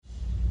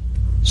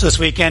So this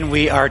weekend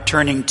we are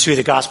turning to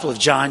the Gospel of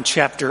John,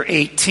 chapter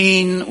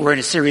 18. We're in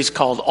a series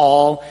called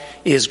All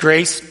is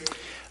Grace.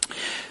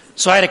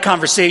 So I had a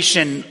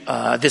conversation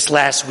this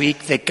last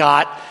week that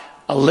got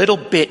a little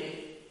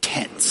bit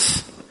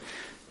tense.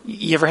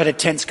 You ever had a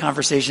tense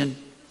conversation?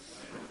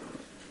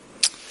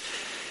 It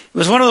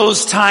was one of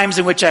those times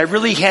in which I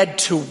really had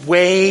to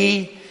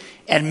weigh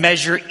and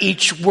measure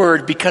each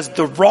word because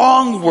the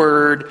wrong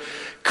word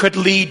could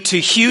lead to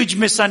huge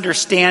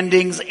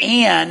misunderstandings,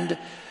 and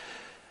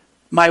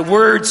my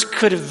words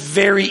could have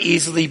very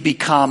easily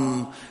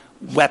become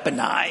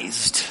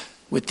weaponized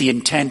with the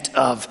intent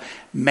of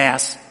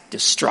mass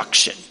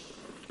destruction.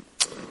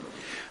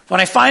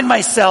 When I find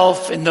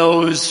myself in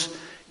those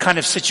kind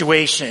of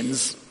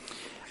situations,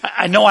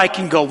 I know I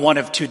can go one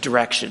of two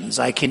directions.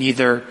 I can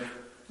either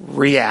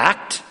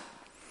react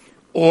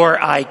or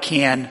I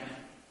can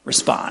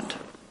respond.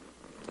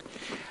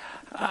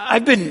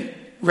 I've been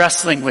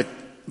wrestling with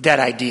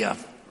that idea,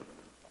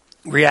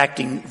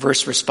 reacting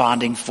versus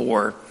responding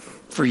for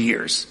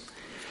years.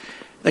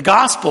 The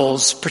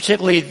Gospels,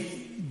 particularly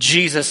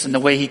Jesus and the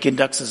way he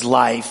conducts his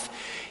life,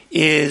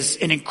 is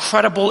an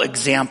incredible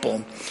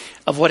example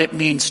of what it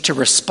means to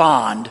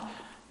respond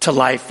to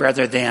life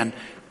rather than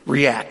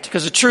react.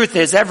 Because the truth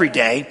is, every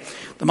day,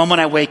 the moment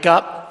I wake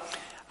up,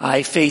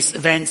 I face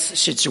events,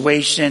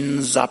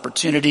 situations,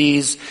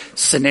 opportunities,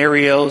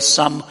 scenarios,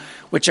 some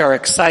which are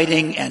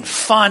exciting and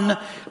fun,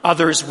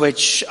 others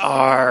which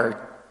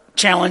are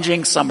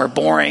challenging, some are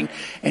boring,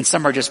 and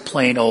some are just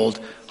plain old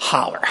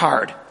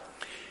hard.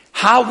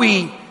 How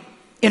we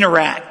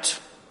interact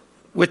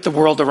with the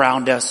world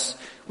around us,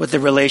 with the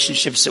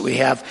relationships that we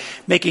have,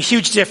 make a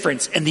huge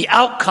difference in the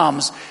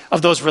outcomes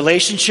of those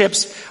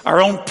relationships,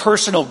 our own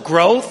personal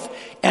growth,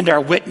 and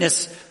our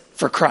witness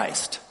for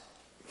Christ.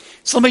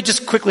 So let me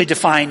just quickly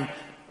define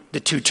the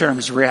two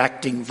terms,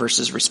 reacting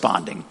versus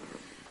responding.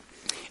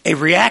 A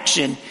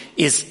reaction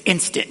is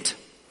instant.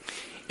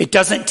 It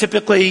doesn't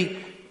typically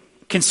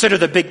consider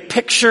the big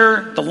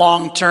picture, the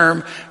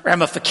long-term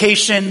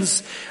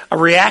ramifications. A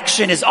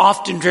reaction is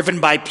often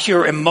driven by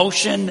pure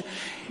emotion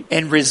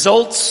and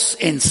results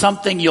in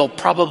something you'll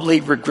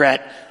probably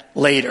regret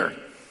later.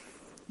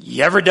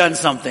 You ever done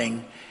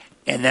something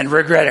and then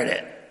regretted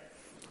it?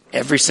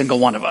 Every single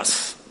one of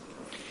us.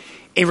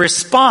 A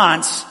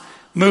response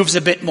moves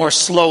a bit more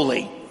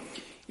slowly.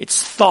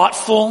 It's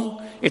thoughtful.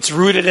 It's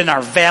rooted in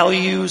our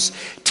values,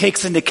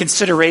 takes into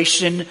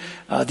consideration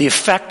the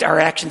effect our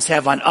actions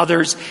have on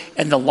others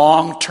and the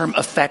long-term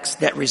effects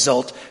that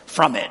result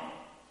from it.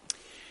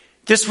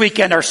 This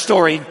weekend, our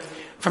story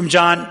from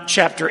John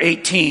chapter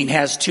 18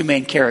 has two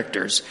main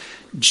characters,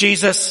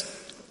 Jesus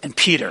and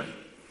Peter.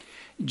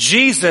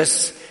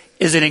 Jesus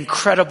is an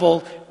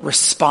incredible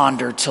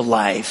responder to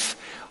life,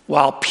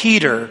 while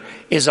Peter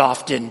is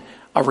often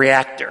a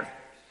reactor.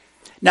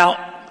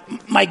 Now,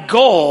 my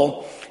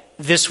goal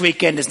this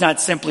weekend is not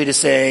simply to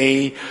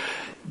say,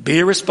 be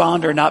a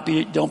responder,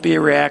 don't be a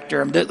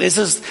reactor.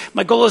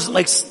 My goal isn't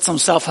like some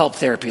self-help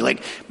therapy.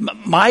 Like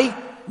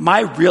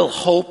my real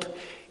hope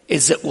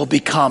is that we'll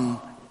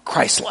become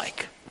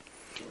Christ-like.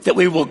 That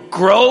we will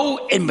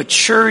grow in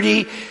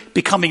maturity,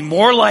 becoming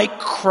more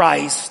like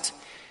Christ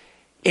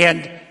and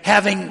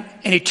having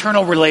an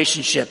eternal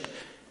relationship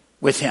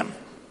with him.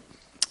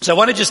 So I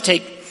want to just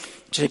take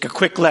a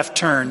quick left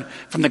turn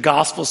from the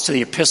Gospels to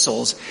the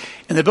Epistles.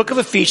 In the book of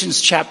Ephesians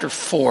chapter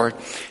 4,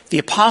 the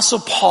Apostle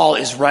Paul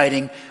is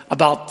writing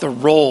about the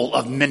role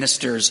of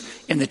ministers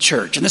in the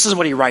church. And this is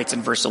what he writes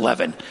in verse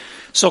 11.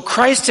 So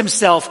Christ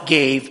himself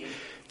gave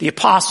the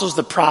apostles,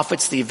 the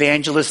prophets, the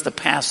evangelists, the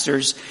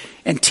pastors,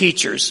 and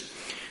teachers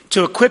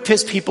to equip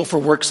his people for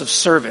works of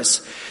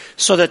service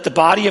so that the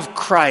body of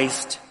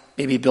Christ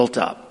may be built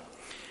up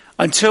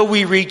until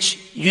we reach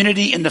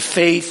unity in the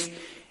faith,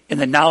 in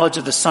the knowledge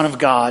of the Son of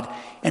God,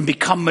 and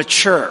become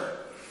mature,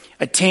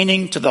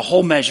 attaining to the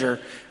whole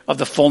measure of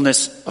the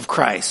fullness of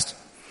Christ.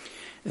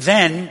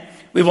 Then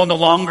we will no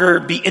longer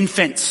be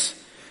infants,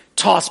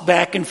 tossed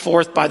back and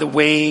forth by the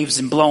waves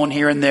and blown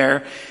here and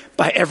there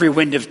by every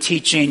wind of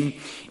teaching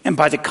and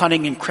by the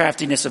cunning and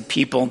craftiness of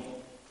people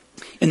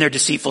in their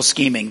deceitful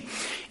scheming.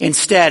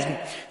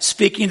 Instead,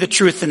 speaking the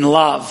truth in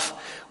love,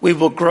 we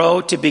will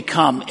grow to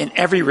become, in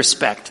every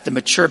respect, the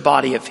mature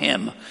body of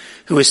him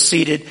who is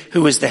seated,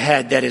 who is the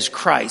head, that is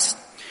Christ.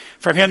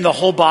 From him, the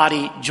whole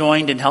body,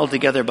 joined and held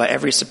together by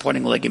every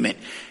supporting ligament,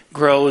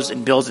 grows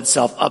and builds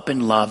itself up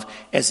in love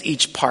as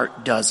each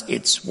part does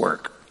its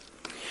work.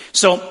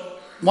 So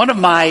one of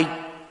my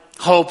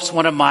hopes,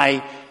 one of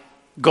my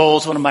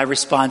goals, one of my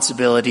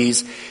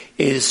responsibilities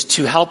is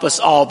to help us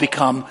all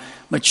become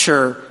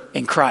mature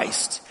in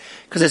Christ.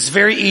 Because it's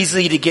very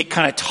easy to get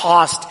kind of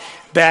tossed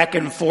back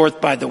and forth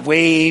by the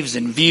waves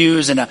and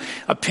views and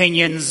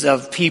opinions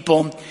of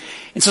people.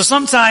 And so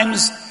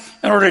sometimes,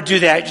 in order to do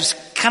that, you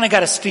just kind of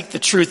got to speak the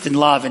truth in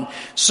love. And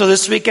so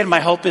this weekend, my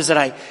hope is that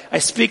I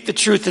speak the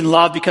truth in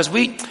love because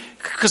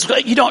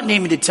you don't need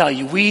me to tell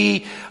you,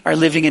 we are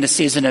living in a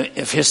season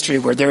of history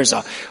where there's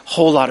a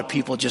whole lot of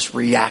people just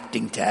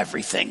reacting to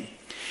everything.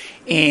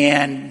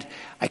 And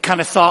I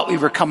kind of thought we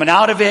were coming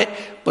out of it,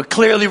 but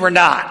clearly we're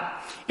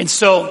not. And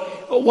so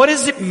what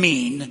does it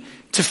mean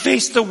to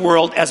face the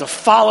world as a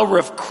follower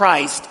of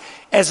Christ,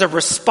 as a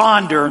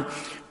responder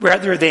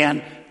rather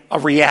than a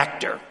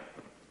reactor?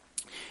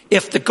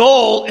 If the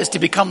goal is to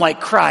become like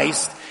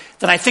Christ,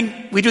 then I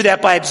think we do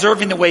that by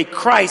observing the way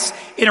Christ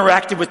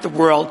interacted with the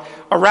world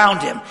around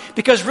him.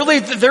 Because really,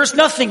 there's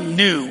nothing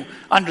new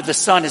under the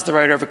sun, as the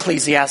writer of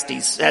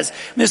Ecclesiastes says.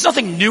 There's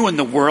nothing new in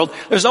the world.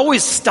 There's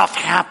always stuff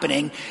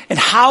happening, and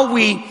how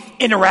we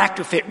interact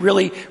with it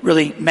really,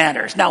 really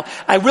matters. Now,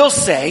 I will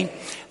say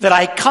that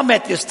I come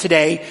at this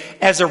today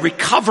as a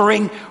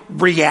recovering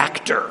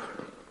reactor,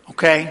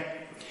 okay?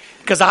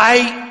 Because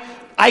I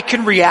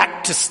can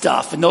react to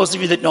stuff. And those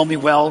of you that know me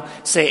well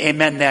say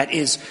amen, that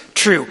is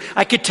true.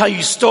 I could tell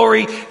you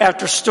story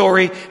after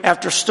story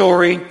after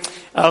story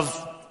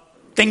of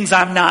things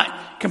I'm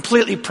not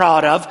completely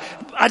proud of.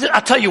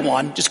 I'll tell you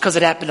one, just because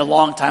it happened a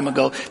long time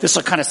ago. This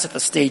will kind of set the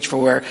stage for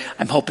where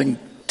I'm hoping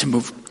to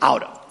move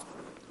out of.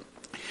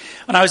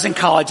 When I was in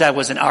college, I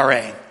was an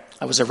RA.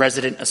 I was a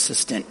resident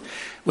assistant,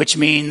 which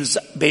means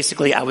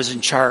basically I was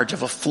in charge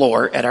of a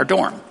floor at our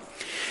dorm.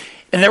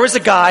 And there was a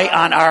guy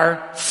on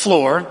our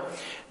floor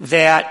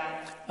that,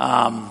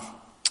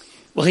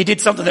 he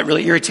did something that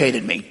really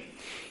irritated me.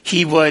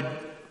 He would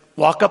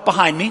walk up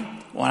behind me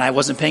when I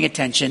wasn't paying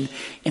attention,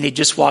 and he'd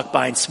just walk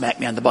by and smack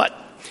me on the butt.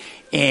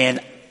 And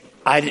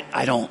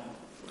I don't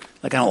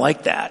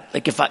like that.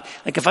 If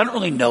I don't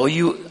really know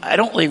you, I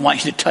don't really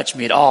want you to touch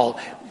me at all,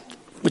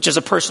 which is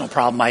a personal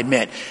problem, I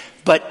admit.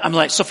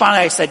 But so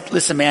finally I said,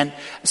 listen, man,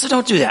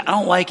 don't do that. I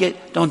don't like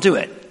it. Don't do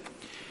it.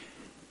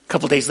 A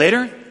couple days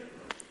later,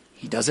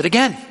 he does it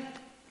again.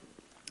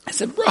 I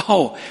said,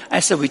 bro,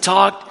 we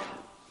talked.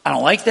 I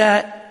don't like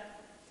that.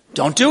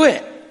 Don't do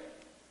it.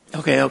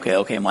 Okay.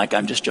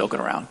 I'm just joking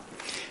around.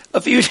 A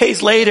few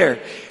days later,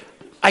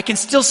 I can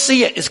still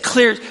see it. It's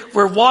clear.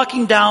 We're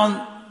walking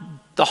down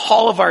the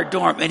hall of our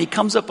dorm, and he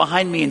comes up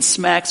behind me and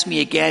smacks me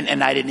again,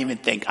 and I didn't even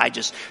think. I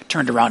just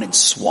turned around and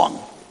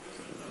swung.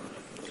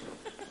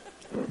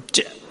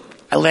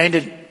 I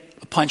landed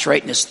a punch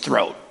right in his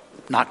throat,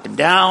 knocked him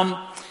down, and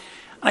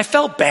I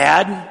felt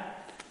bad.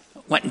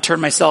 Went and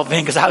turned myself in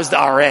because I was the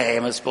RA. I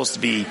was supposed to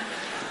be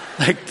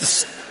like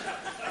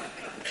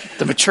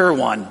the mature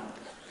one.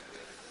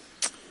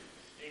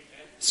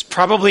 It's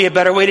probably a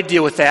better way to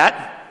deal with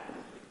that.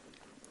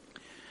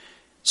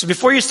 So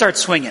before you start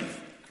swinging,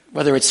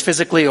 whether it's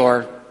physically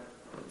or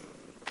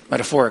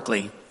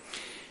metaphorically,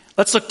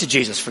 let's look to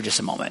Jesus for just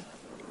a moment.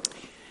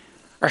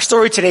 Our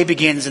story today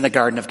begins in the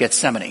Garden of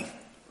Gethsemane.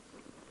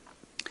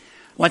 I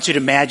want you to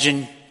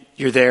imagine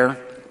you're there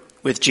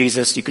with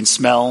Jesus. You can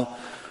smell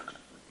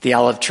the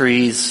olive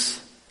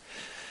trees,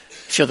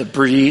 feel the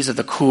breeze of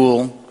the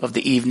cool of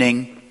the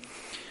evening.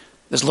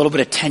 There's a little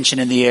bit of tension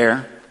in the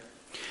air.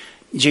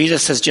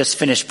 Jesus has just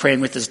finished praying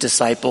with his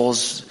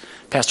disciples.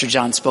 Pastor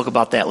John spoke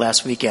about that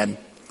last weekend.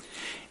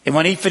 And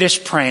when he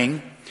finished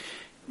praying,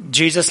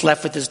 Jesus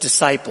left with his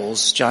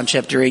disciples, John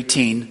chapter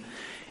 18,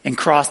 and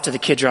crossed to the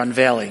Kidron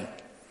Valley.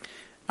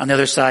 On the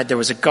other side, there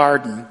was a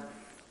garden,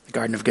 the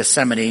Garden of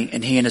Gethsemane,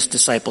 and he and his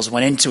disciples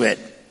went into it.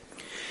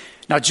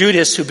 Now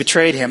Judas, who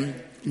betrayed him,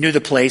 knew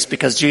the place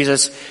because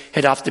Jesus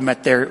had often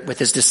met there with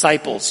his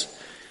disciples.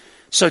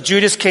 So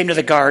Judas came to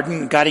the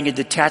garden, guiding a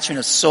detachment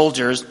of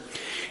soldiers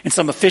and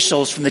some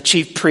officials from the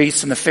chief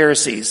priests and the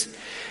Pharisees.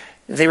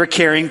 They were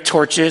carrying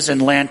torches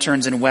and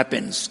lanterns and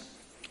weapons.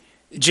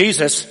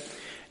 Jesus,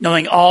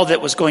 knowing all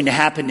that was going to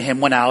happen to him,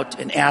 went out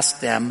and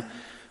asked them,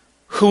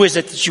 "Who is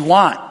it that you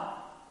want?"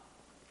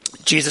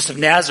 "Jesus of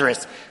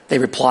Nazareth," they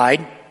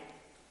replied.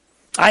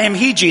 "I am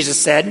he," Jesus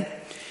said.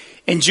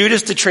 And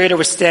Judas the traitor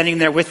was standing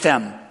there with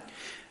them.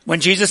 When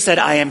Jesus said,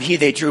 "I am he,"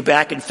 they drew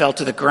back and fell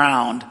to the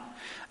ground.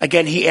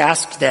 Again he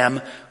asked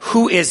them,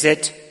 "Who is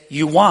it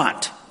you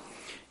want?"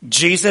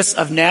 "Jesus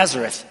of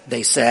Nazareth,"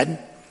 they said.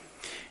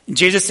 And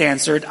Jesus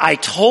answered, "I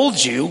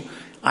told you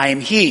I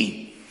am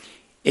he.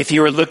 If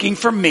you are looking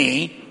for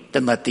me,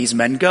 then let these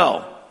men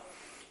go."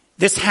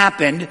 This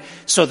happened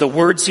so the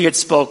words he had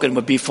spoken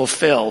would be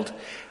fulfilled.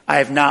 "I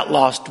have not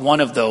lost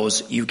one of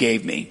those you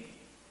gave me."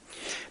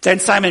 Then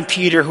Simon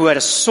Peter, who had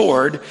a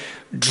sword,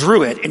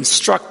 drew it and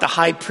struck the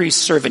high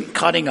priest's servant,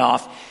 cutting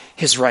off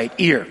his right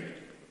ear.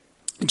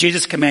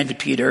 Jesus commanded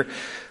Peter,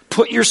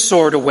 "Put your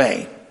sword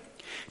away.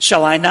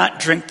 Shall I not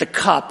drink the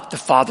cup the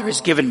Father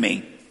has given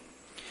me?"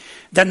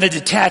 Then the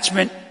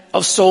detachment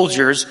of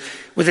soldiers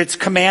with its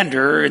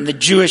commander and the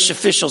Jewish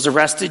officials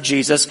arrested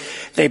Jesus.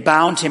 They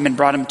bound him and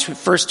brought him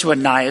first to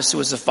Ananias, who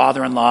was the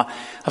father-in-law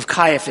of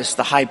Caiaphas,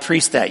 the high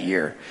priest that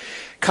year.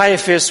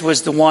 Caiaphas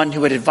was the one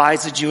who had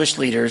advised the Jewish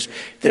leaders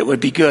that it would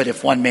be good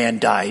if one man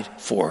died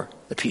for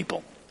the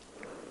people.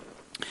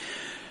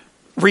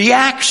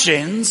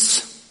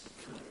 Reactions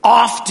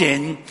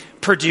often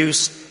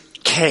produce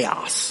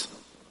chaos.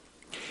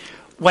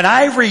 When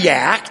I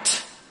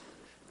react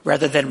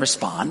rather than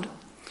respond,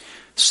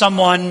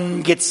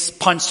 someone gets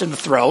punched in the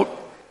throat,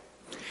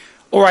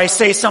 or I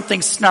say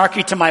something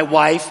snarky to my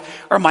wife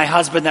or my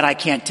husband that I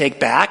can't take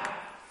back.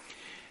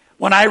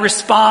 When I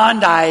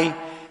respond, I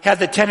have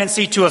the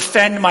tendency to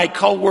offend my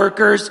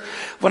coworkers.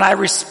 When I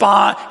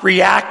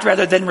react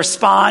rather than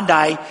respond,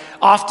 I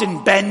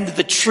often bend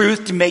the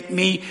truth to make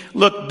me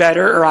look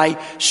better, or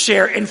I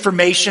share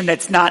information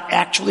that's not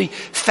actually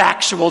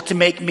factual to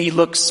make me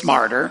look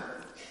smarter.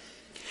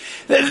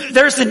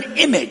 There's an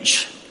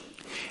image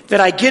that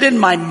I get in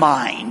my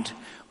mind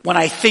when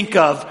I think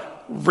of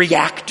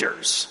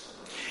reactors.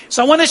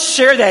 So I want to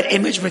share that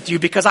image with you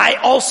because I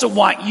also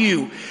want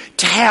you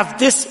to have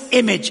this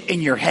image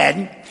in your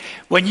head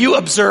when you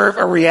observe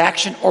a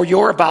reaction or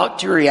you're about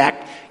to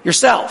react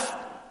yourself.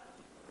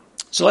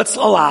 So let's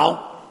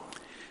allow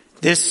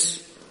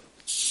this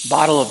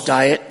bottle of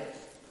Diet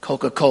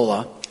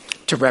Coca-Cola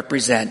to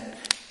represent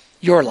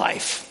your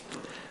life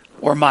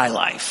or my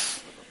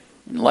life.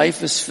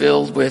 Life is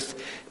filled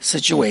with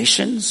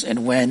situations,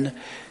 and when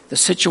the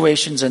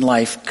situations in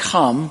life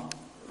come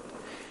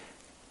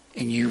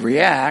and you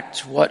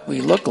react, what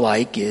we look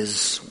like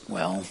is,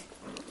 well,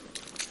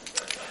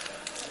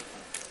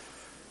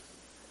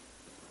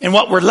 and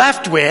what we're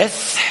left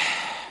with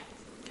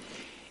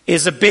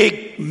is a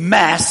big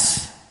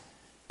mess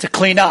to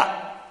clean up.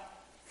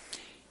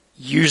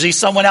 Usually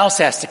someone else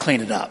has to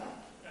clean it up.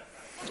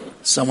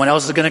 Someone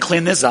else is going to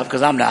clean this up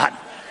because I'm not.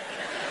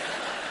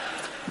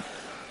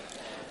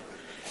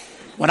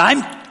 When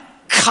I'm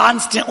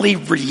constantly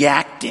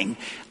reacting,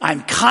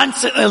 I'm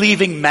constantly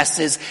leaving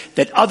messes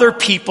that other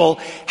people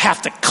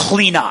have to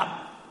clean up.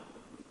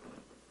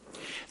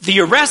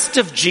 The arrest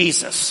of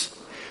Jesus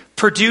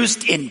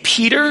produced in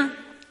Peter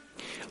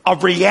a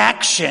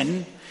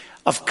reaction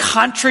of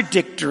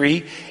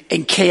contradictory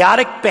and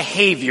chaotic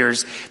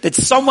behaviors that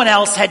someone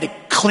else had to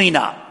clean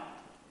up.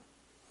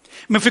 I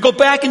mean, if we go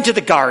back into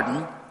the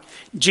garden,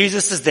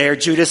 Jesus is there.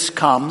 Judas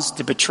comes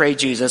to betray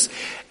Jesus,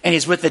 and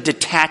he's with a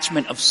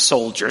detachment of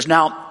soldiers.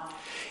 Now,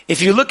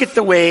 if you look at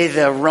the way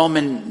the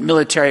Roman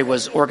military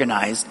was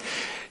organized,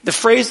 the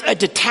phrase a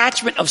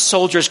detachment of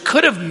soldiers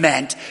could have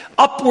meant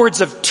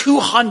upwards of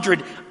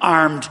 200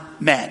 armed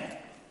men.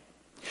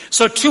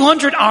 So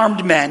 200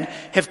 armed men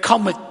have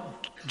come with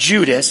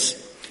Judas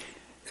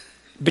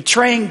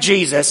betraying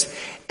Jesus,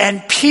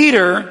 and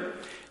Peter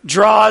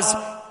draws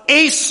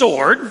a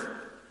sword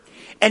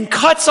and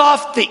cuts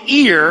off the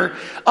ear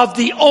of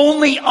the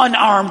only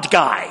unarmed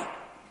guy.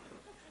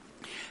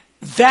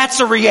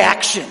 That's a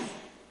reaction.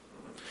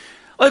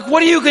 Like,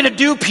 what are you going to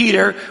do,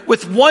 Peter,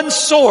 with one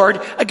sword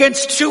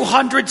against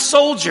 200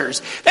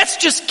 soldiers? That's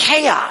just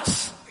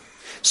chaos.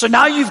 So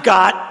now you've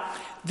got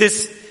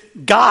this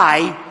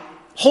guy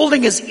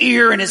holding his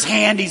ear in his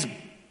hand. He's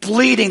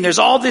bleeding. There's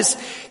all this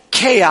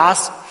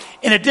chaos.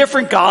 In a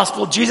different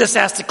gospel, Jesus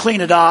has to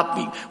clean it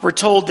up. We're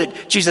told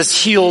that Jesus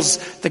heals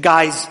the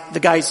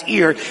guy's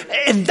ear.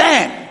 And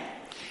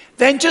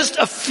then just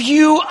a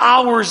few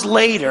hours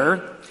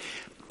later,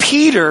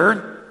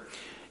 Peter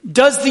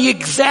does the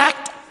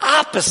exact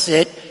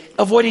opposite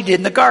of what he did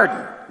in the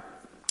garden.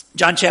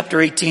 John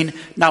chapter 18,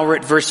 now we're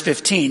at verse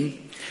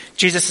 15.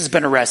 Jesus has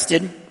been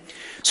arrested.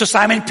 So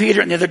Simon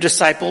Peter and the other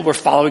disciple were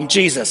following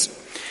Jesus,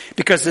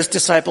 because this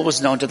disciple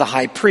was known to the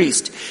high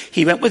priest.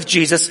 He went with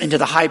Jesus into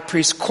the high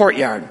priest's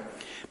courtyard,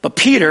 but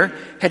Peter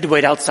had to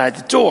wait outside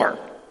the door.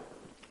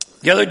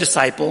 The other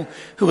disciple,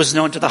 who was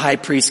known to the high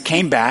priest,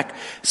 came back,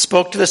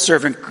 spoke to the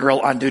servant girl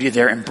on duty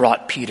there, and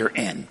brought Peter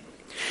in.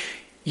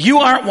 "You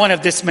aren't one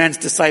of this man's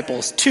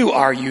disciples too,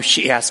 are you?"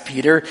 she asked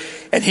Peter.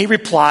 And he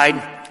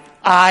replied,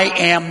 "I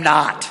am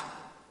not."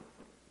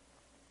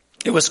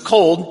 It was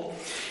cold,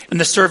 and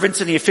the servants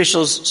and the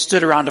officials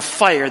stood around a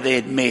fire they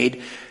had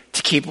made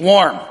to keep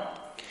warm.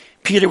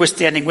 Peter was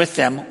standing with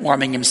them,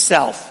 warming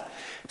himself.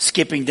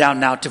 Skipping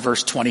down now to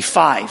verse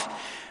 25.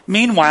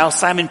 Meanwhile,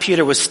 Simon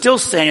Peter was still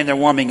standing there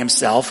warming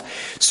himself.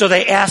 So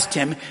they asked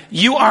him,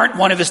 "You aren't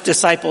one of his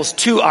disciples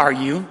too, are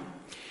you?"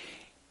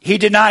 He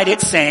denied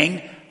it,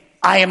 saying,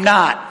 "I am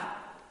not."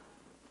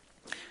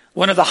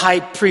 One of the high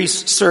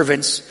priest's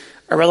servants,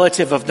 a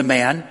relative of the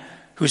man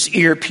whose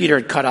ear Peter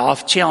had cut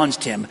off,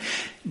 challenged him.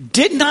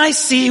 "Didn't I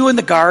see you in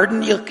the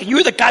garden? You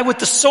were the guy with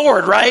the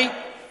sword, right?"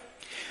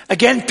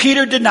 Again,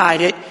 Peter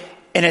denied it,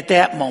 and at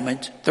that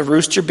moment, the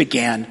rooster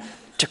began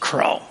to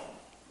crow.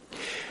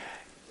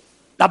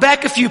 Now,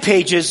 back a few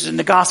pages in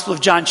the Gospel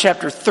of John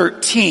chapter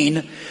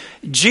 13,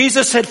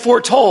 Jesus had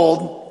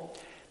foretold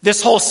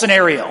this whole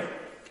scenario.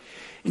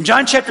 In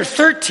John chapter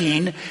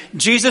 13,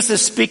 Jesus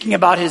is speaking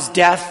about his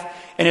death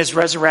and his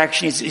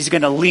resurrection. He's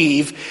going to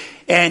leave.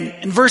 And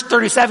in verse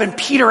 37,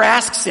 Peter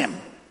asks him,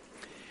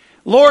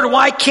 "Lord,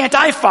 why can't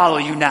I follow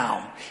you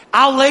now?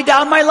 I'll lay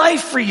down my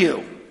life for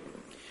you."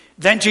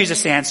 Then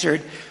Jesus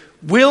answered,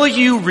 "Will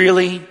you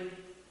really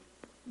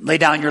lay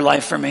down your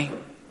life for me?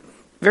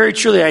 Very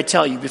truly I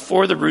tell you,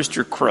 before the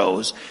rooster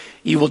crows,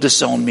 you will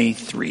disown me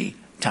 3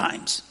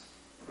 times.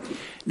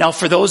 Now,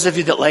 for those of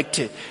you that like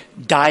to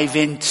dive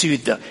into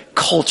the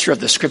culture of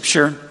the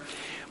scripture,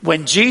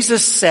 when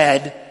Jesus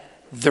said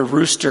the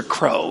rooster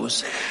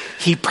crows,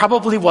 he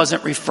probably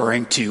wasn't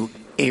referring to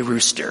a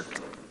rooster.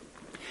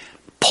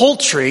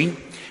 Poultry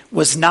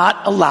was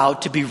not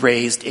allowed to be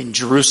raised in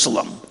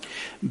Jerusalem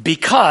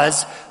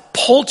because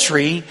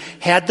poultry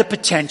had the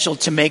potential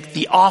to make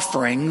the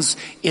offerings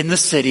in the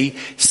city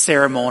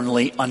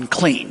ceremonially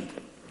unclean.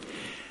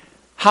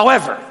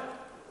 However,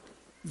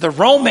 the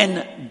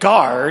Roman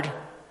guard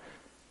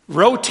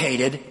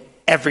rotated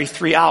every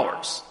 3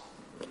 hours.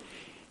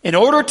 In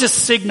order to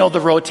signal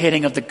the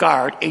rotating of the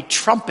guard, a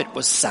trumpet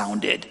was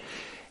sounded.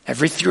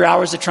 Every 3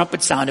 hours a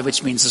trumpet sounded,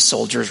 which means the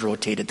soldiers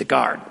rotated the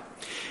guard.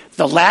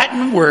 The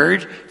Latin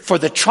word for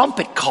the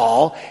trumpet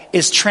call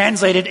is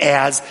translated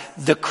as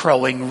the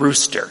crowing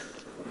rooster.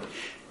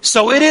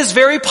 So it is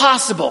very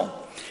possible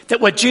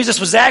that what Jesus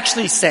was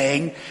actually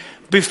saying,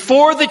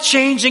 before the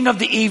changing of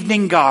the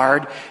evening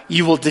guard,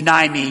 you will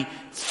deny me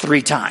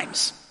 3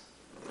 times.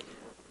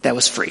 That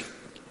was free.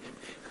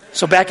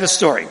 So back to the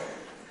story.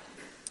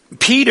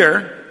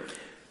 Peter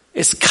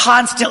is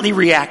constantly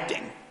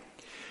reacting.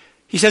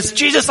 He says,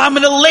 Jesus, I'm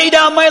going to lay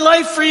down my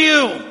life for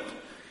you.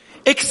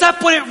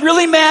 Except when it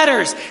really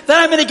matters.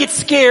 Then I'm going to get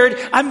scared.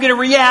 I'm going to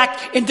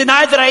react and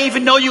deny that I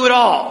even know you at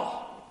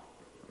all.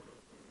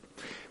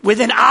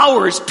 Within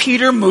hours,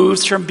 Peter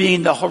moves from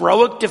being the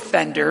heroic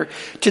defender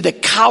to the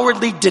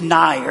cowardly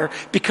denier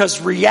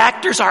because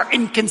reactors are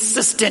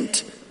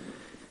inconsistent,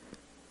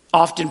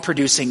 often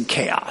producing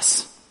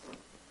chaos.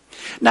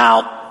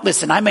 Now,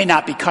 listen, I may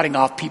not be cutting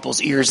off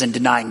people's ears and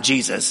denying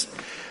Jesus,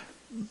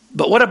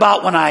 but what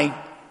about when I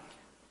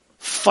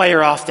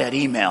fire off that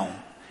email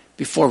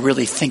before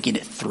really thinking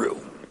it through?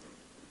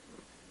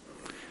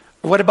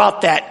 Or what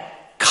about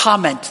that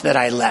comment that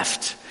I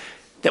left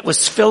that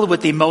was filled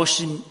with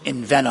emotion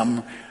and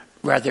venom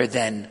rather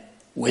than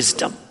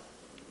wisdom?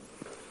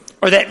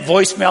 Or that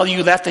voicemail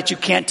you left that you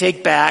can't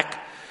take back?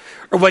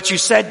 Or what you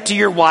said to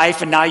your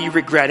wife and now you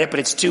regret it, but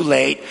it's too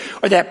late.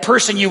 Or that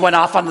person you went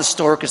off on the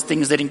store because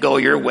things didn't go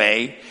your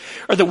way.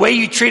 Or the way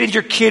you treated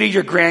your kid or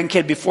your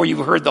grandkid before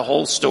you heard the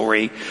whole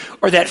story.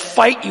 Or that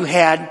fight you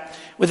had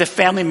with a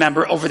family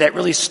member over that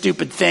really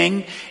stupid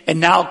thing. And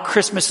now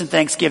Christmas and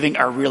Thanksgiving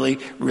are really,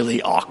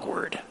 really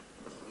awkward.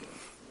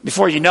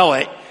 Before you know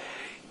it,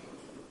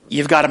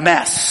 you've got a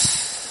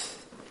mess.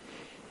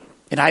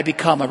 And I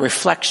become a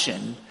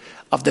reflection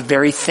of the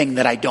very thing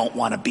that I don't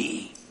want to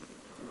be.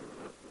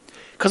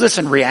 Because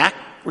listen,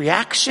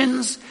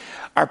 reactions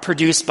are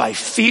produced by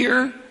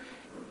fear,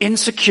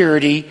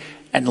 insecurity,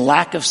 and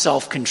lack of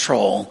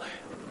self-control,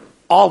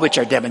 all which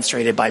are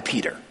demonstrated by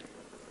Peter.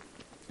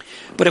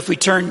 But if we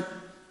turn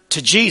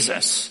to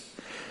Jesus,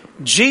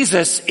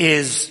 Jesus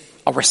is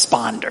a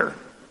responder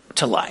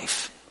to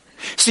life.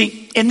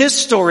 See, in this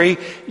story,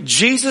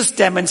 Jesus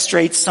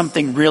demonstrates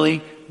something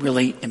really,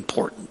 really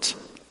important.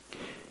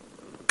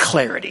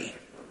 Clarity.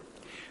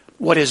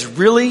 What is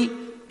really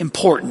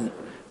important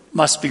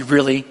must be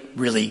really,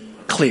 really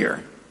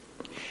clear.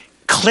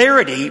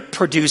 Clarity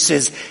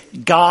produces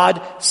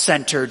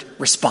God-centered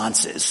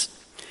responses.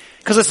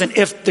 Because listen,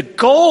 if the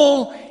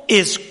goal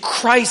is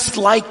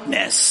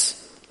Christ-likeness,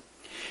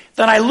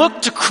 then I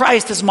look to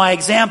Christ as my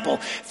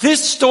example.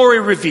 This story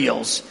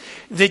reveals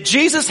that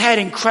Jesus had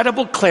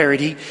incredible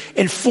clarity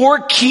in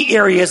 4 key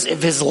areas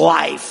of his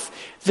life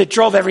that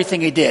drove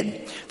everything he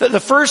did. The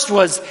first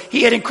was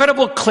he had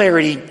incredible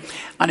clarity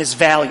on his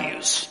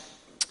values.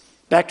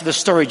 Back to the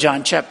story,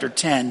 John chapter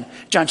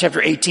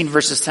 18,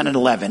 verses 10 and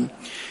 11.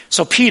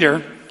 So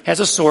Peter has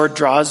a sword,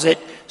 draws it,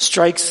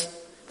 strikes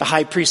the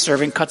high priest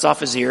servant, cuts off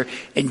his ear,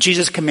 and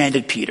Jesus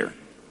commanded Peter,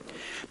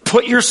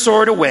 "Put your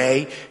sword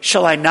away.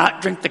 Shall I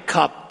not drink the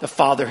cup the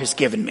Father has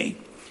given me?"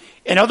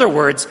 In other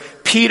words,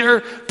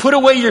 Peter, put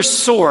away your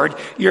sword.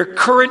 Your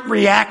current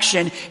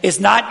reaction is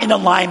not in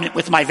alignment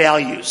with my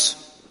values.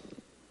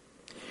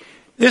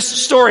 This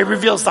story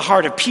reveals the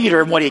heart of Peter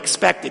and what he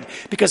expected,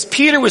 because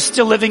Peter was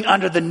still living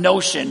under the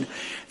notion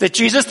that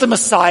Jesus the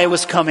Messiah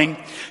was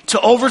coming to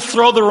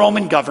overthrow the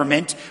Roman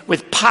government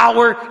with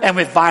power and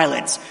with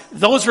violence.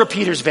 Those were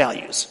Peter's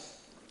values.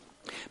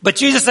 But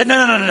Jesus said,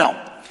 no.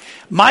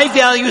 My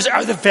values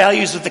are the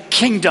values of the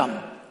kingdom.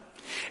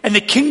 And the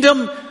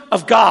kingdom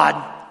of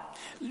God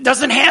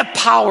doesn't have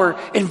power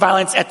and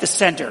violence at the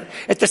center.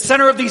 At the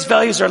center of these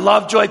values are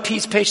love, joy,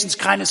 peace, patience,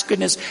 kindness,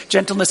 goodness,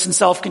 gentleness, and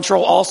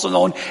self-control, also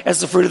known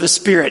as the fruit of the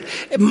Spirit.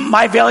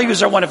 My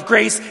values are one of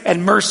grace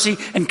and mercy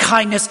and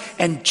kindness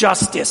and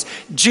justice.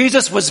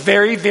 Jesus was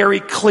very, very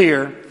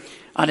clear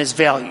on his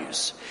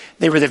values.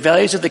 They were the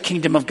values of the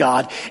kingdom of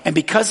God. And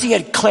because he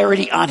had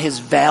clarity on his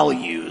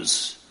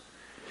values,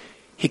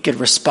 he could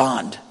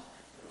respond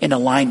in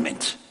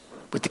alignment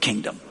with the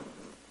kingdom.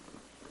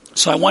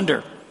 So I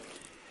wonder,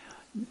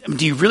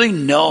 do you really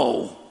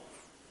know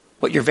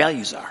what your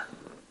values are?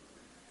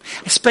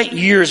 I spent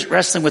years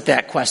wrestling with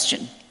that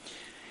question.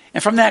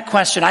 And from that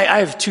question, I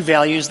have 2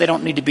 values. They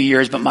don't need to be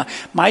yours, but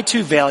my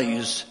 2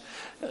 values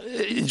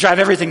drive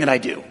everything that I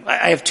do.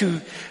 I have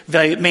 2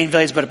 main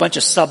values, but a bunch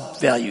of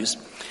sub-values.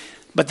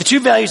 But the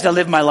 2 values that I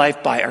live my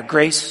life by are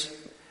grace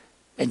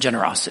and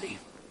generosity.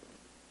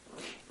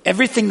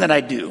 Everything that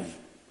I do,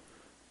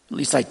 at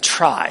least I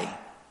try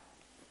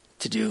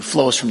to do,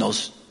 flows from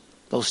those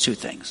 2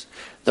 things.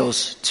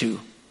 Those 2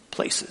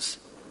 places.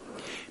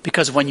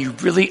 Because when you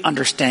really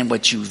understand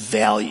what you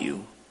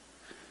value,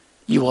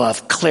 you will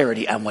have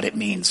clarity on what it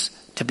means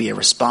to be a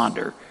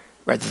responder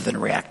rather than a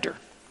reactor.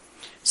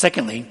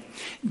 Secondly,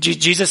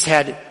 Jesus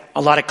had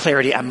a lot of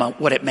clarity on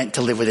what it meant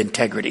to live with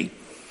integrity.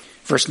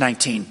 Verse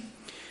 19.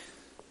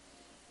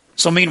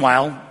 So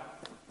meanwhile,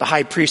 the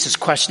high priest is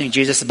questioning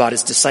Jesus about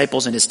his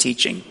disciples and his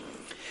teaching.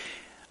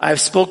 I've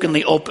spoken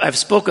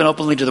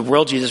openly to the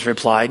world, Jesus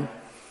replied.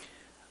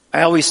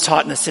 I always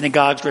taught in the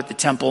synagogues or at the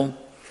temple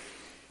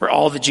where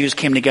all the Jews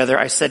came together.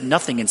 I said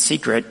nothing in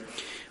secret.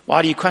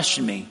 Why do you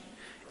question me?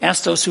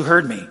 Ask those who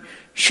heard me.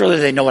 Surely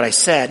they know what I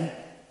said.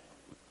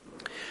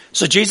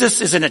 So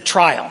Jesus is in a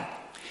trial.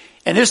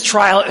 And this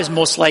trial is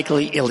most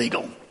likely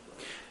illegal.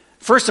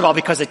 First of all,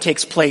 because it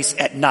takes place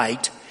at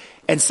night.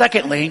 And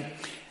secondly,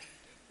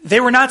 they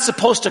were not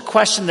supposed to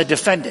question the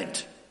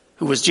defendant,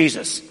 who was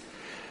Jesus.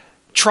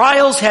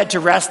 Trials had to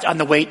rest on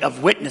the weight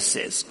of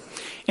witnesses.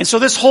 And so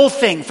this whole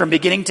thing from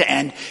beginning to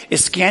end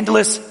is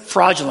scandalous,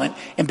 fraudulent,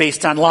 and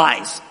based on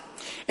lies.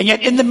 And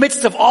yet in the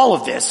midst of all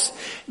of this,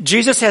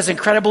 Jesus has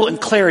incredible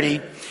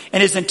clarity,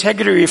 and his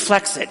integrity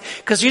reflects it.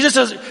 Because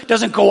Jesus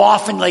doesn't go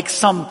off in like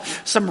some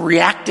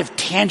reactive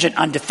tangent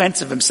on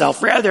defense of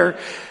himself. Rather,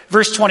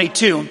 verse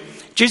 22,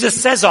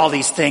 Jesus says all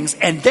these things,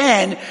 and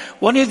then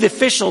one of the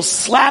officials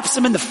slaps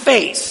him in the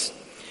face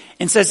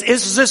and says,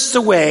 is this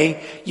the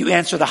way you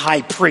answer the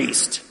high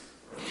priest?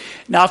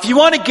 Now, if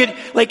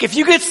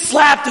you get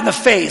slapped in the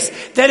face,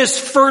 that is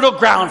fertile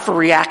ground for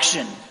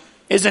reaction,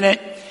 isn't it?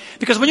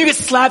 Because when you get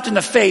slapped in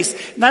the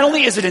face, not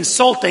only is it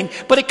insulting,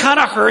 but it kind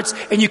of hurts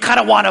and you kind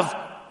of want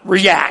to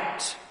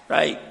react,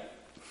 right?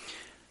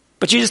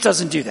 But Jesus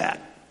doesn't do that.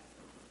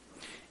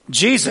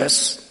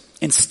 Jesus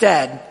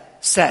instead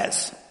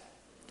says,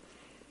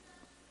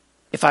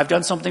 if I've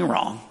done something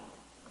wrong,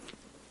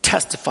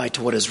 testify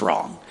to what is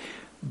wrong.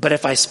 But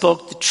if I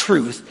spoke the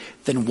truth,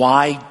 then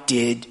why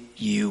did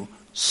you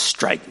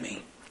strike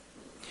me?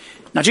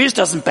 Now, Jesus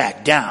doesn't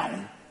back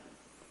down,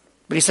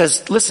 but he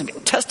says, listen,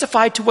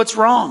 testify to what's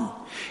wrong.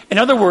 In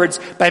other words,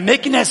 by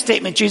making that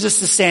statement,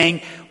 Jesus is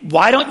saying,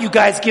 why don't you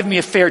guys give me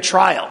a fair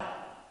trial?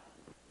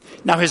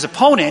 Now, his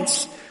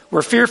opponents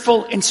were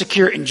fearful,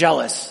 insecure, and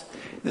jealous.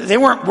 They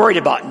weren't worried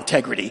about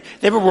integrity.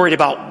 They were worried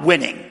about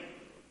winning.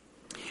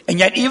 And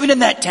yet, even in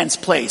that tense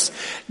place,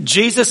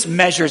 Jesus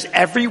measures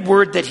every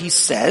word that he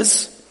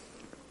says.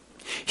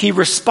 He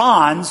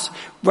responds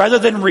rather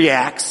than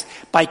reacts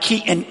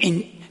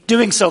in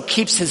doing so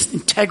keeps his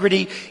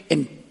integrity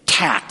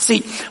intact.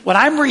 See, when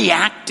I'm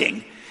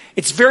reacting,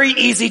 it's very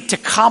easy to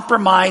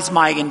compromise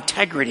my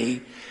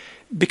integrity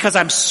because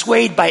I'm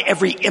swayed by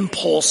every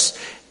impulse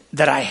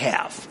that I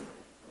have.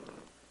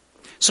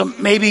 So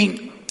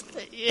maybe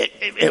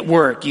at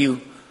work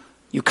you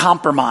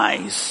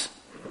compromise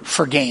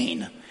for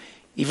gain.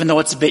 Even though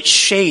it's a bit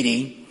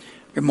shady,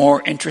 you're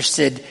more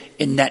interested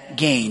in net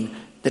gain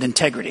than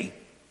integrity.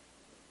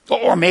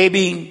 Or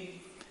maybe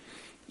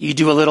you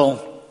do a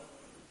little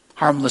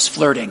harmless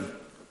flirting.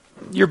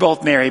 You're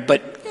both married,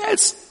 but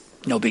it's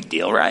no big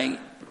deal, right?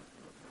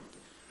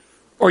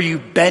 Or you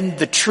bend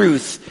the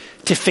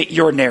truth to fit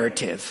your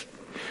narrative.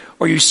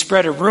 Or you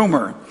spread a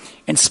rumor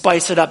and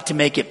spice it up to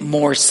make it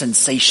more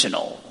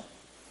sensational.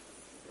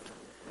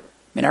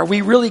 Are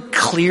we really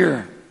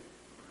clear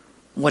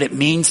what it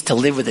means to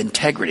live with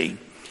integrity?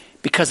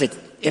 Because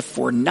if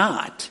we're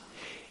not,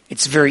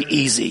 it's very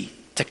easy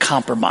to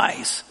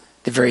compromise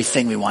the very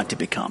thing we want to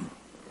become.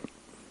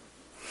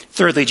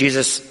 Thirdly,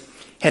 Jesus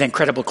had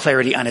incredible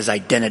clarity on his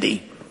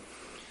identity.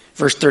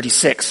 Verse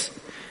 36.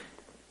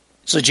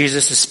 So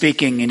Jesus is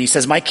speaking and he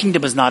says, my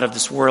kingdom is not of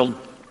this world.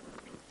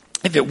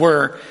 If it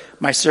were,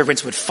 my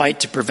servants would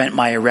fight to prevent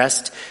my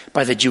arrest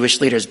by the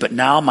Jewish leaders. But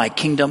now my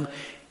kingdom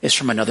is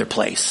from another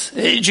place.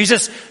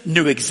 Jesus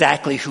knew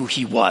exactly who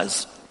he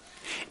was.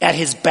 At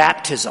his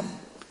baptism,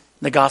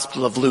 in the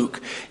Gospel of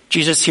Luke,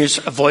 Jesus hears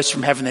a voice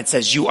from heaven that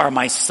says, you are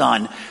my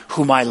son,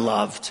 whom I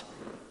loved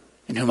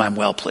and whom I'm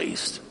well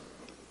pleased.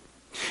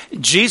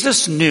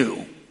 Jesus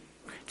knew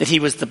that he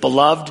was the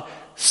beloved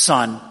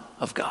Son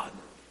of God.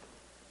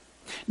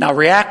 Now,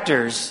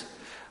 reactors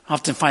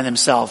often find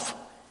themselves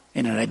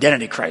in an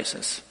identity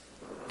crisis.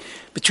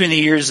 Between the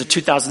years of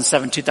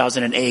 2007,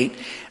 2008,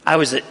 I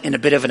was in a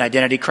bit of an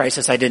identity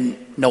crisis. I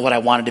didn't know what I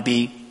wanted to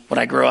be when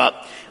I grew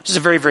up. It was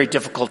a very, very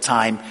difficult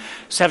time.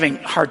 I was having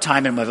a hard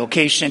time in my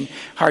vocation,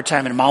 hard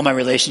time in all my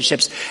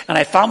relationships, and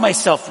I found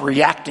myself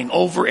reacting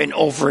over and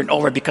over and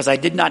over because I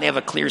did not have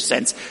a clear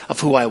sense of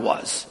who I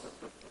was.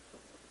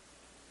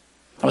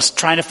 I was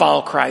trying to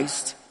follow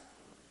Christ,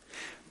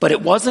 but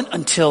it wasn't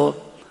until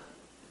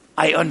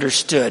I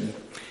understood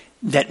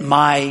that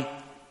my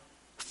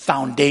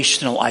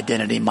foundational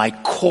identity, my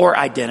core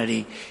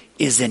identity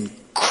is in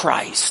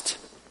Christ.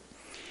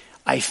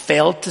 I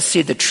failed to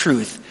see the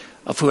truth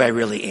of who I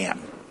really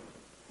am.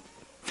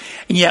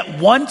 And yet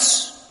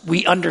once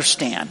we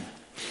understand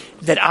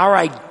that our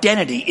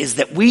identity is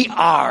that we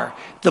are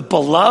the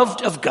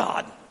beloved of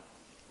God,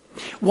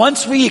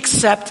 once we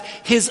accept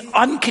his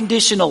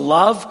unconditional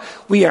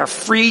love, we are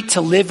free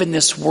to live in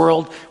this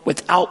world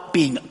without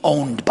being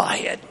owned by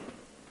it.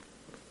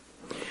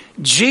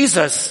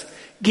 Jesus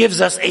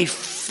gives us a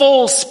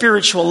full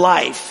spiritual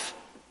life.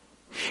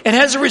 And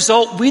as a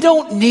result, we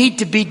don't need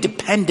to be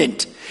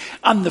dependent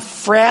on the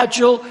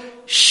fragile,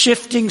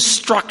 shifting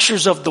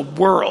structures of the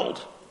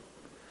world,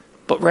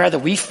 but rather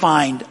we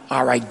find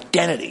our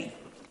identity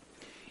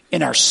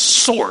in our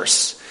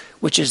source,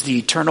 which is the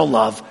eternal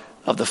love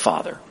of the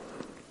Father.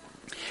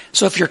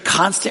 So if you're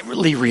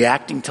constantly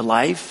reacting to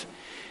life,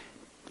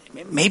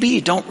 maybe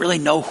you don't really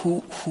know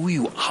who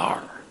you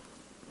are.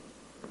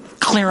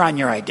 Clear on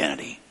your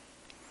identity.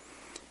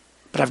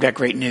 But I've got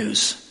great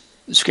news.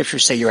 The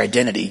scriptures say your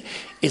identity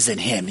is in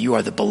him. You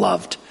are the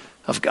beloved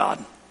of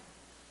God.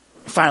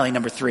 Finally,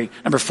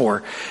 number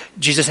 4,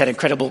 Jesus had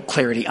incredible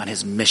clarity on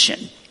his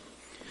mission.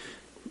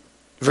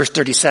 Verse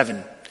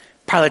 37,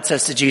 Pilate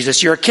says to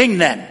Jesus, "You're a king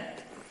then."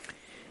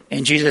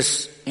 And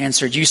Jesus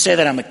answered, "You say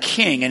that I'm a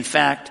king. In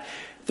fact,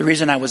 the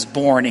reason I was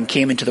born and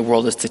came into the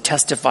world is to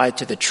testify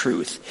to the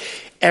truth.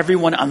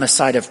 Everyone on the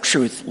side of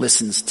truth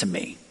listens to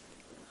me."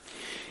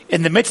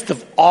 In the midst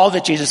of all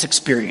that Jesus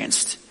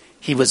experienced,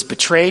 he was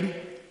betrayed,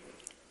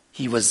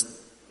 he was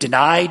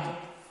denied,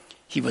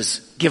 he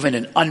was given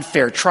an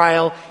unfair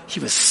trial, he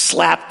was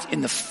slapped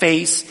in the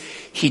face.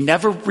 He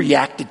never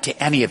reacted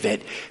to any of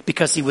it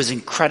because he was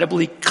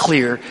incredibly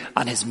clear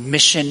on his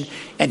mission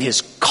and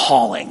his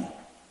calling.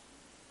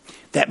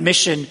 That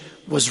mission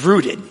was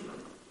rooted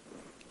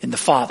in the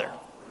Father.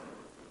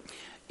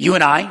 You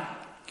and I,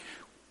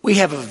 we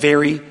have a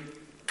very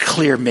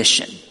clear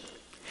mission.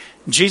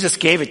 Jesus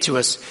gave it to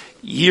us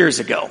years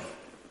ago.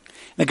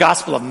 In the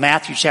Gospel of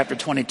Matthew chapter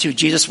 22,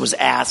 Jesus was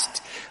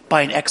asked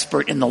by an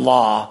expert in the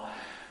law,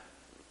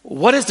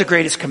 "What is the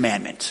greatest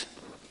commandment?"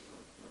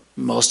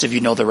 Most of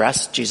you know the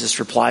rest. Jesus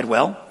replied,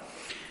 "Well,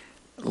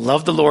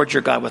 love the Lord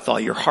your God with all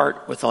your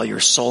heart, with all your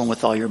soul, and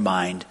with all your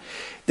mind.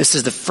 This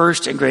is the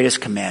first and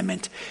greatest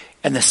commandment.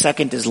 And the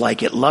second is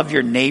like it. Love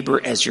your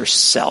neighbor as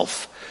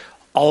yourself.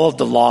 All of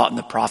the law and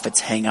the prophets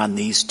hang on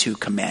these two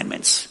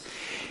commandments."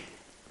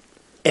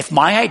 If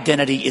my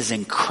identity is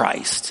in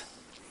Christ,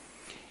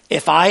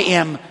 if I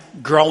am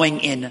growing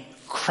in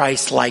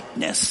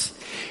Christ-likeness,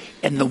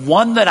 and the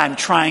one that I'm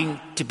trying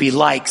to be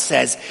like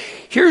says,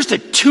 here's the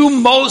two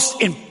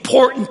most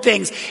important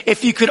things.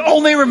 If you could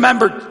only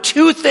remember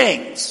two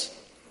things,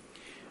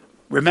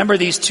 remember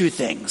these two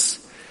things.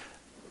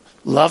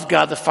 Love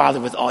God the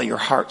Father with all your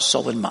heart,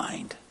 soul, and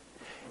mind.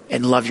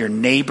 And love your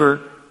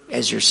neighbor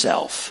as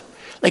yourself.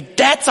 Like,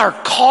 that's our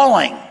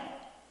calling.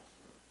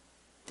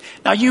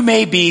 Now, you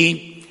may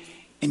be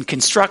in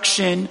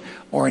construction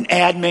or in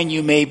admin.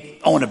 You may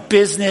own a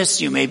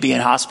business. You may be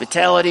in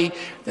hospitality,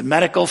 the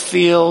medical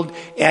field,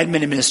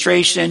 admin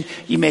administration.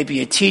 You may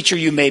be a teacher.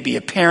 You may be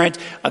a parent,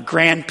 a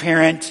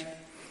grandparent,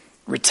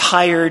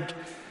 retired.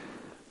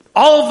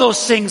 All of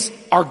those things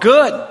are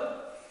good.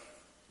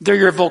 They're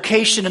your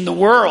vocation in the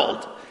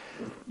world.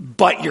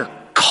 But your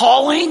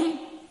calling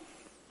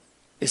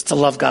is to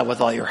love God with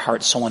all your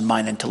heart, soul, and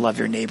mind, and to love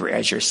your neighbor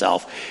as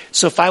yourself.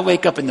 So if I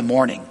wake up in the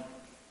morning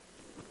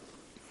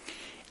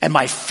and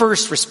my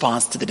first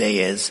response to the day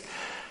is,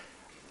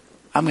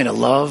 I'm going to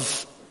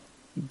love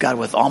God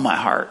with all my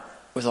heart,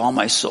 with all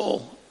my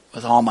soul,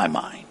 with all my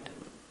mind,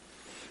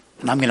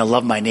 and I'm going to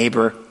love my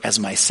neighbor as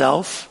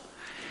myself,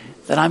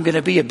 then I'm going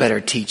to be a better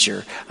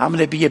teacher. I'm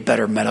going to be a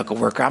better medical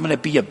worker. I'm going to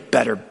be a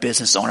better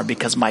business owner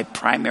because my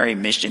primary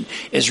mission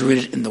is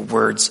rooted in the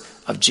words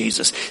of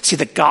Jesus. See,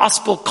 the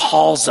gospel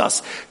calls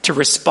us to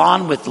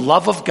respond with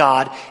love of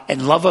God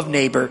and love of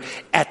neighbor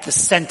at the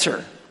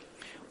center.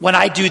 When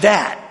I do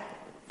that,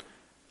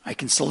 I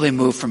can slowly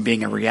move from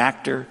being a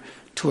reactor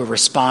to a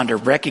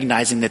responder,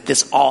 recognizing that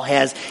this all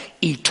has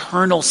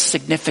eternal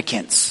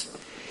significance.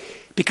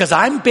 Because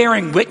I'm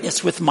bearing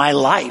witness with my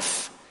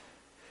life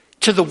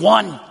to the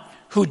one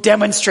who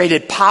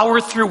demonstrated power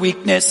through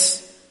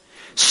weakness,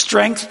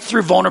 strength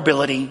through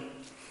vulnerability,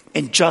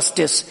 and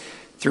justice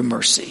through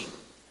mercy.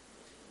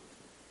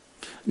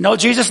 No,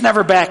 Jesus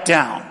never backed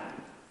down,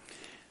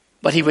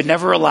 but he would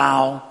never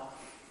allow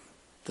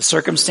the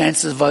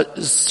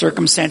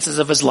circumstances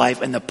of his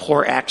life and the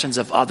poor actions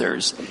of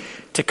others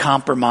to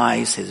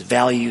compromise his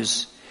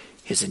values,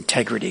 his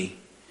integrity,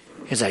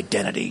 his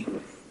identity,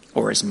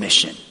 or his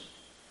mission.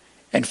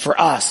 And for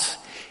us,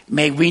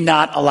 may we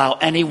not allow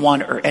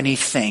anyone or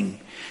anything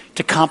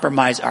to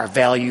compromise our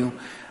value,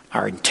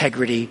 our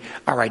integrity,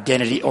 our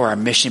identity, or our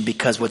mission,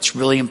 because what's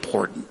really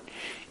important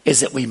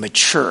is that we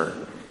mature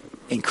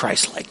in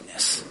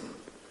Christ-likeness.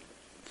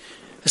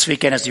 This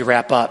weekend, as we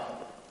wrap up,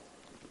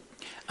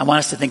 I want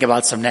us to think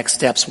about some next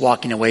steps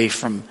walking away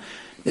from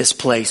this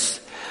place.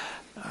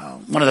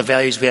 One of the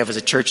values we have as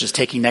a church is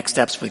taking next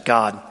steps with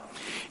God.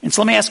 And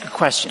so let me ask a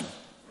question.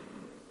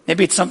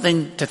 Maybe it's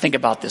something to think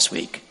about this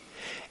week.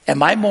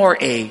 Am I more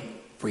a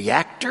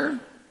reactor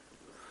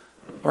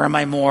or am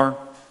I more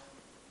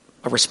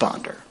a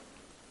responder?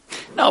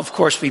 Now, of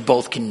course, we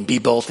both can be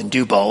both and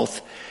do both,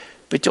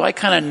 but do I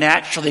kind of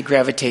naturally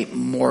gravitate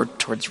more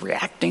towards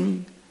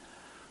reacting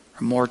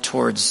or more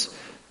towards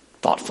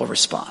thoughtful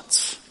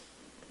response?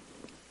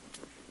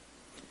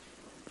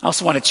 I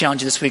also want to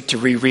challenge you this week to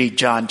reread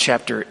John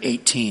chapter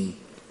 18.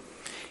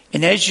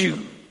 And as you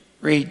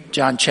read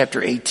John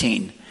chapter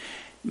 18,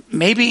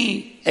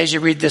 Maybe as you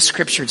read this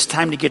scripture, it's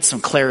time to get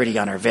some clarity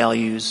on our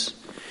values.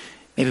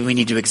 Maybe we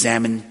need to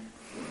examine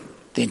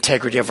the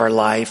integrity of our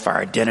life, our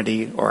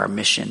identity, or our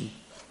mission.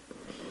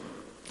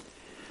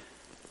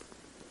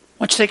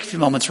 Why don't you take a few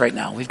moments right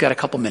now? We've got a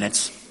couple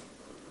minutes.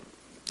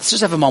 Let's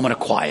just have a moment of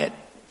quiet.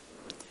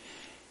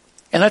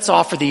 And let's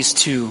offer these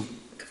two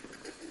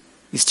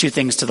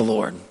things to the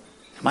Lord.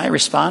 Am I a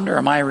responder or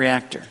am I a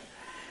reactor?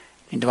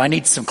 And do I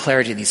need some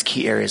clarity in these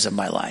key areas of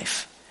my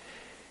life?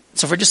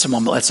 So for just a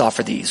moment, let's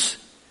offer these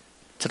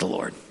to the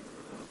Lord.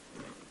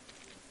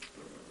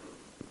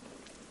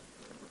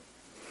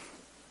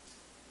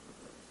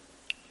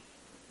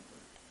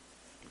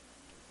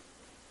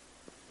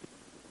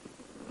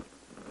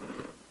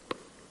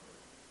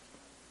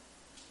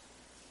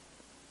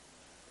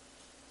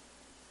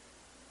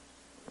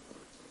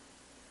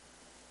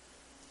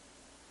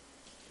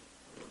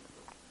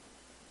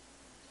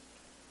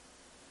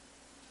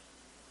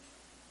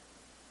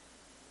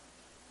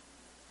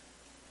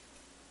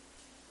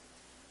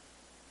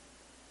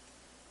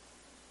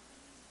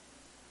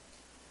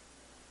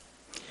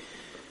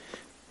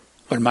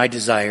 Lord, my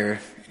desire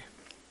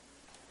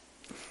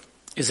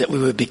is that we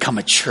would become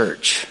a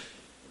church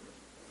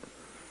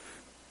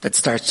that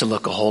starts to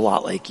look a whole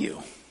lot like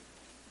you.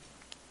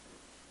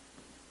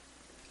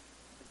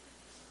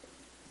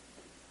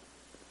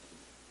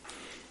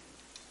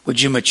 Would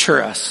you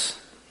mature us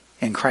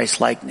in Christ's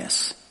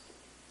likeness?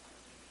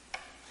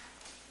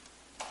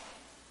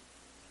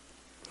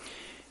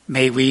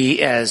 May we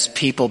as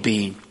people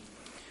be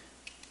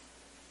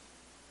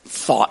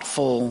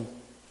thoughtful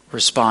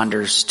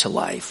responders to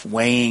life,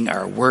 weighing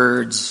our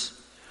words,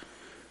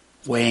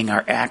 weighing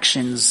our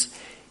actions,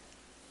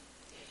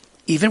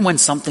 even when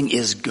something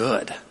is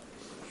good.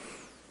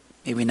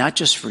 Maybe not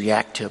just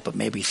react to it, but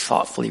maybe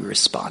thoughtfully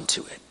respond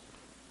to it.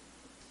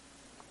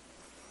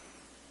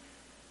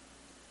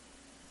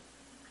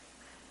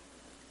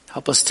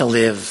 Help us to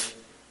live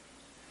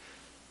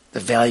the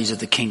values of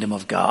the kingdom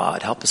of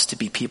God. Help us to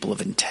be people of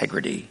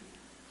integrity.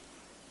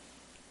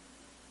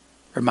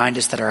 Remind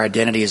us that our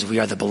identity is we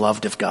are the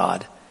beloved of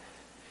God,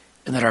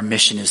 and that our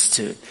mission is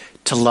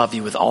to love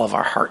you with all of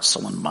our heart,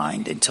 soul, and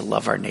mind, and to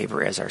love our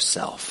neighbor as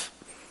ourselves.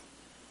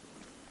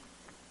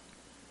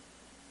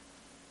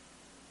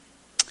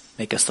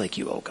 Make us like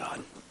you, O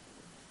God.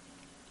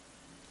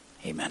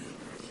 Amen.